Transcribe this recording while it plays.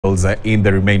medals in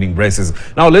the remaining races.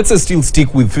 Now let's still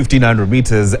stick with 1500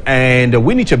 meters, and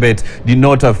Winnie Chebet did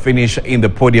not finish in the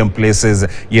podium places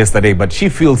yesterday, but she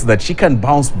feels that she can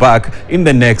bounce back in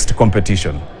the next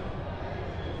competition.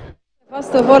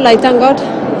 First of all, I thank God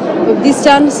for this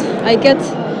chance I get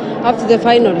up to the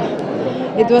final.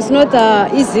 It was not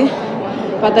easy,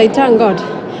 but I thank God.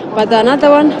 But another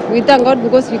one, we thank God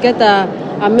because we get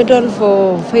a medal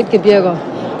for Faith Kipyego.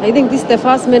 I think this is the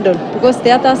first medal because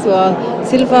the others were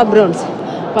silver, bronze.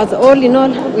 But all in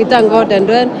all, we thank God, and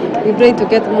then we pray to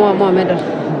get more medals.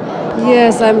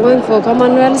 Yes, I'm going for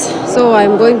Commonwealth, so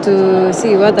I'm going to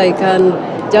see what I can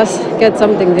just get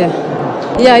something there.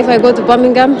 Yeah, if I go to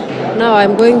Birmingham, now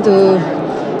I'm going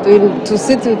to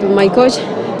sit with my coach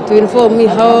to inform me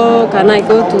how can I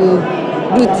go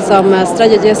to do some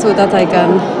strategies so that I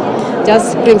can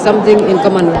just bring something in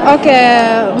common.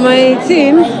 Okay, my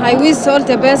team, I wish all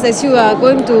the best as you are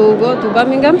going to go to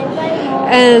Birmingham,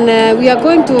 and we are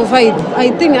going to fight. I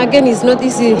think again it's not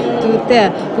easy to there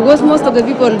because most of the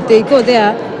people, they go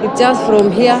there, it's just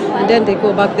from here and then they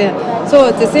go back there. So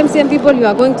it's the same people you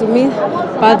are going to meet,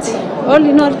 but all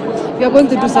in all, we are going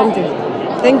to do something.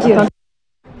 Thank you.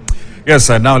 Yes,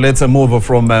 now let's move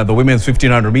from the women's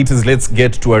 1500 meters. Let's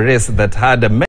get to a race that had a